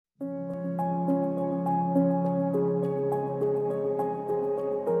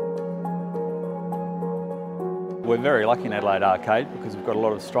We're very lucky in Adelaide Arcade because we've got a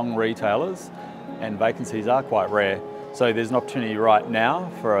lot of strong retailers and vacancies are quite rare. So there's an opportunity right now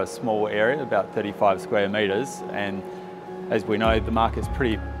for a small area, about 35 square metres, and as we know, the market's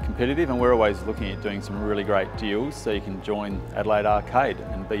pretty competitive and we're always looking at doing some really great deals so you can join Adelaide Arcade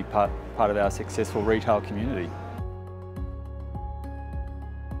and be part of our successful retail community.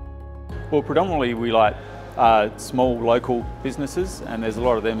 Well, predominantly we like small local businesses, and there's a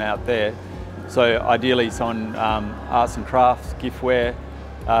lot of them out there. So ideally someone arts and crafts, giftware,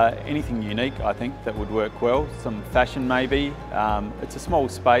 anything unique I think that would work well. Some fashion maybe. It's a small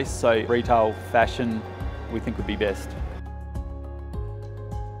space, so retail, fashion we think would be best.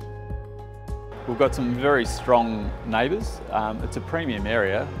 We've got some very strong neighbours. It's a premium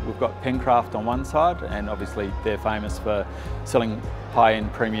area. We've got Pencraft on one side, and obviously they're famous for selling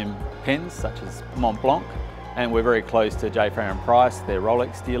high-end premium pens such as Mont Blanc. And we're very close to J. Farrow & Price, they're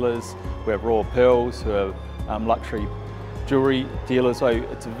Rolex dealers. We have Raw Pearls, who are luxury jewellery dealers. So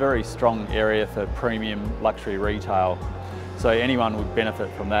it's a very strong area for premium luxury retail. So anyone would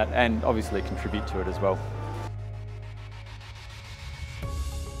benefit from that and obviously contribute to it as well.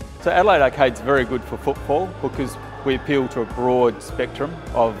 So Adelaide Arcade's very good for footfall because we appeal to a broad spectrum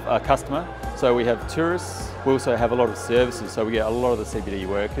of customer. So we have tourists, we also have a lot of services, so we get a lot of the CBD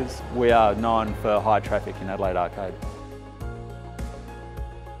workers. We are known for high traffic in Adelaide Arcade.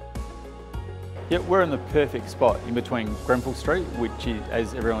 Yeah, we're in the perfect spot in between Grenfell Street, which is,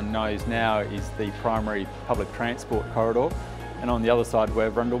 as everyone knows now, is the primary public transport corridor, and on the other side we're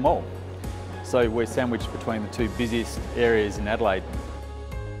Rundle Mall. So we're sandwiched between the two busiest areas in Adelaide.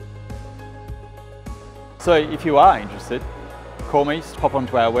 So if you are interested, call me, pop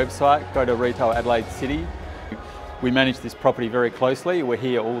onto our website, go to Retail Adelaide City. We manage this property very closely, we're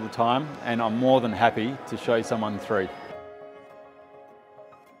here all the time, and I'm more than happy to show someone through.